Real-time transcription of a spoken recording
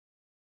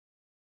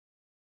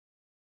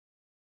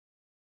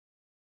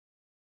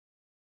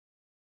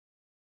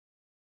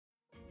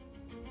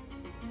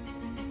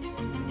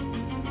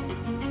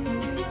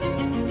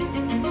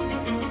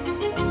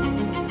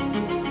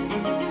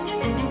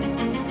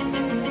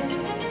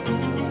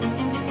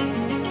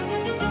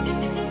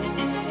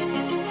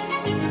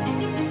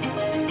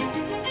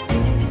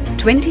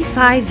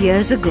25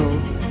 years ago,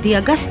 the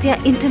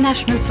Agastya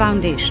International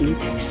Foundation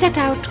set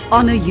out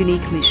on a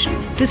unique mission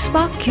to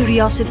spark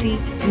curiosity,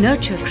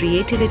 nurture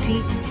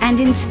creativity,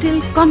 and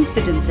instill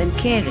confidence and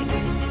caring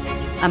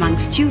among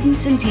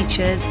students and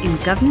teachers in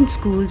government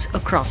schools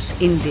across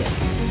India.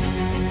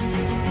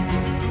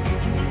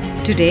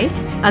 Today,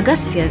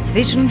 Agastya's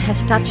vision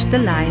has touched the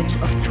lives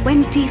of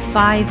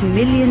 25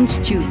 million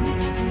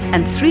students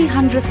and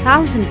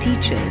 300,000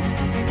 teachers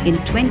in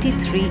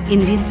 23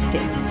 Indian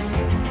states.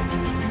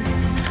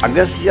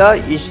 Agastya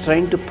is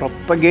trying to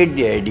propagate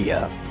the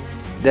idea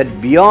that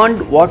beyond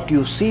what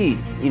you see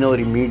in our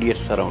immediate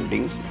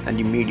surroundings and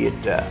immediate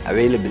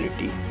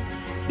availability,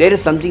 there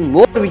is something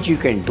more which you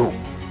can do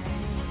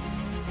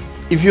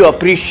if you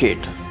appreciate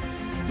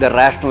the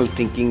rational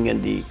thinking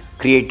and the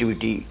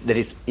creativity that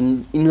is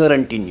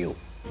inherent in you.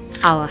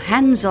 Our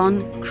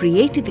hands-on,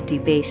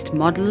 creativity-based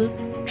model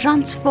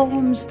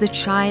transforms the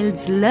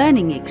child's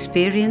learning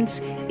experience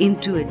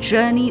into a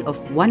journey of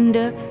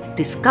wonder,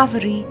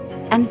 discovery,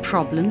 and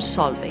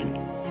problem-solving.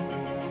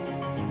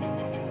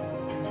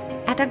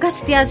 At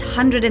Agastya's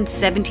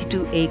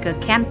 172-acre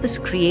campus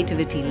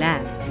creativity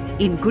lab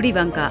in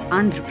Gudivanka,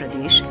 Andhra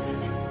Pradesh,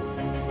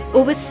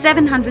 over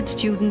 700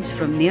 students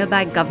from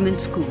nearby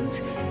government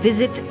schools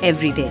visit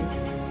every day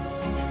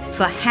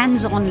for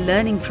hands-on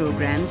learning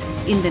programs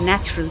in the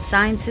natural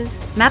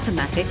sciences,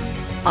 mathematics,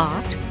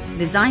 art,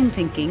 design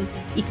thinking,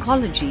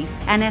 ecology,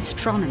 and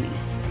astronomy.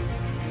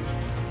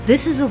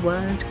 This is a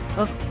world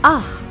of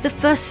the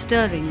first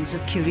stirrings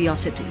of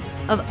curiosity,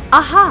 of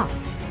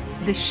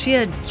the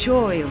sheer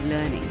joy of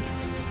learning,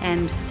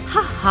 and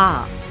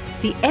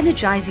the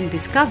energizing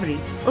discovery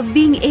of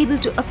being able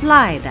to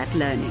apply that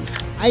learning.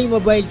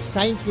 iMobile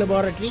Science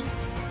Laboratory,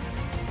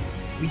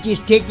 which is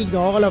taking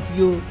all of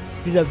you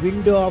to the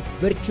window of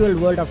virtual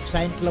world of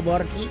science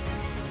laboratory,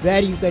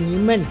 where you can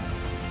imagine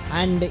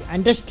and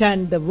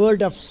understand the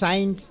world of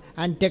science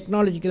and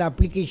technological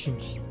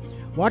applications.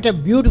 What a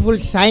beautiful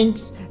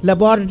science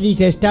laboratory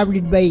is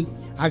established by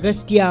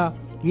Agastya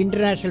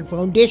International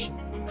Foundation.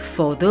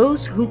 For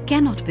those who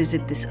cannot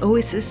visit this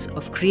oasis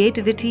of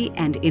creativity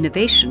and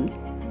innovation,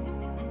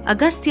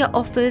 Agastya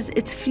offers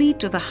its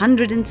fleet of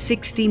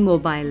 160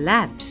 mobile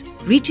labs,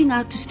 reaching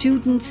out to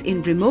students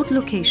in remote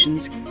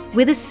locations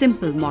with a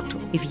simple motto: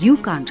 if you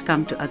can't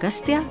come to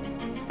Agastya,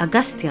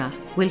 Agastya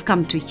will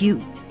come to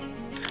you.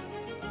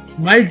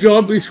 My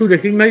job is to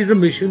recognize the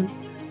mission,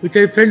 which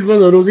I felt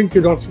was arousing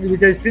curiosity,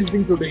 which I still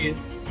think today is.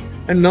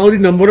 And now the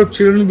number of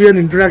children we are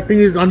interacting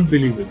is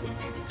unbelievable.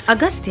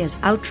 Agastya's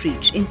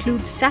outreach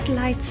includes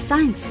satellite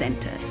science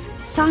centers,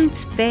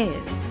 science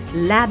fairs,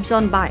 labs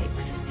on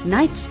bikes,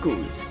 night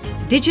schools,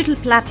 digital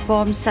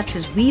platforms such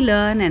as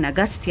WeLearn and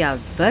Agastya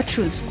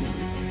Virtual School,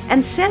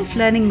 and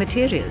self-learning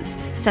materials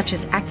such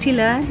as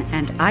ActiLearn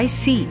and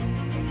IC,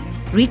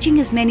 reaching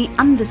as many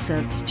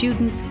underserved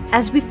students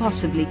as we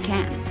possibly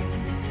can.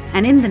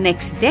 And in the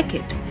next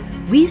decade,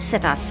 we've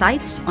set our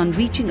sights on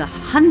reaching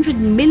 100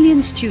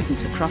 million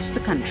students across the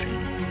country.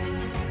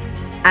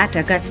 At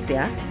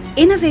Agastya,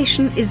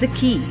 innovation is the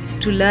key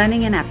to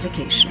learning and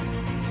application.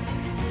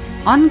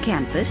 On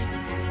campus,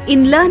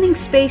 in learning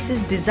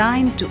spaces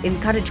designed to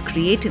encourage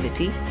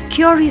creativity,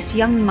 curious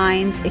young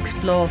minds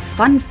explore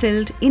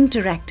fun-filled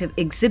interactive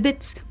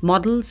exhibits,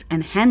 models,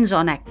 and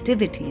hands-on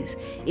activities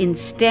in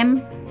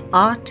STEM,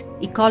 art,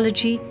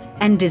 ecology,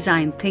 and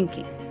design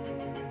thinking.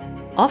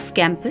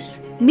 Off-campus,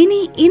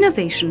 mini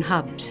innovation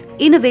hubs,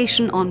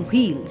 innovation on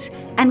wheels,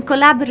 and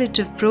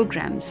collaborative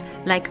programs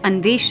like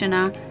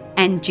Anveshana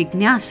and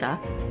Jignasa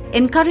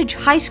encourage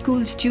high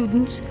school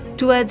students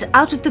towards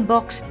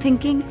out-of-the-box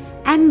thinking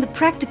and the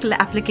practical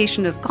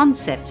application of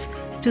concepts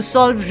to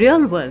solve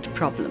real-world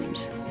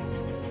problems.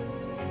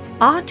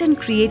 Art and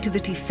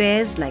creativity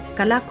fairs like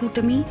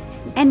Kalakutami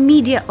and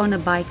Media on a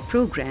Bike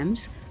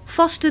programs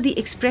foster the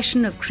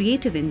expression of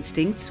creative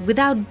instincts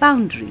without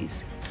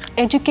boundaries.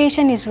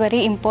 Education is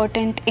very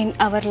important in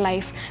our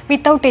life.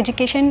 Without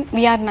education,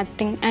 we are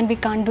nothing and we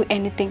can't do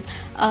anything.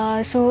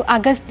 So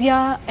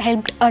Agastya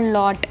helped a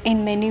lot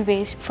in many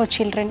ways for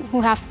children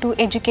who have to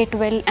educate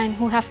well and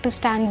who have to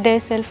stand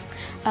themselves.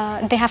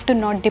 They have to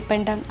not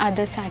depend on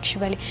others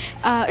actually.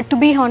 To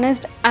be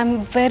honest,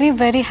 I'm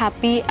very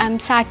happy. I'm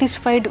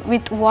satisfied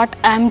with what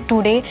I am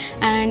today,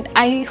 and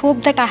I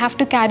hope that I have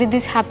to carry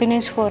this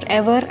happiness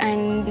forever,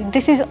 and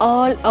this is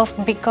all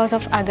because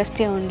of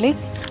Agastya only.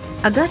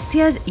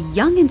 Agastya's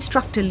Young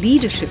Instructor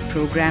Leadership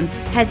Program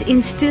has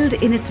instilled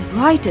in its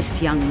brightest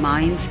young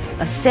minds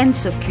a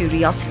sense of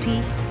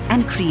curiosity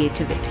and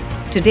creativity.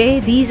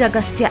 Today, these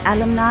Agastya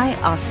alumni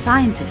are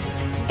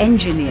scientists,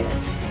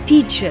 engineers,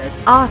 teachers,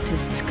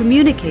 artists,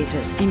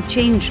 communicators, and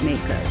change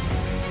makers,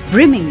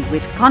 brimming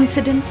with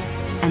confidence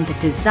and the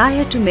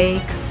desire to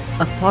make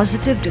a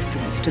positive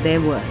difference to their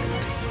world.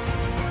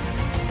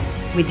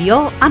 With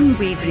your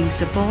unwavering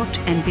support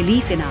and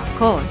belief in our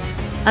cause,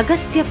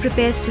 Agastya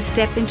prepares to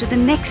step into the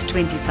next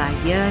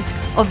 25 years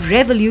of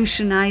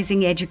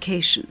revolutionizing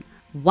education,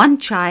 one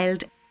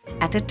child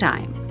at a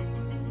time.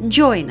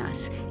 Join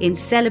us in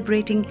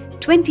celebrating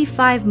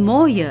 25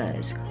 more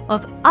years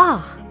of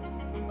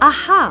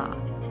aha,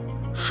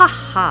 ha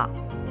ha.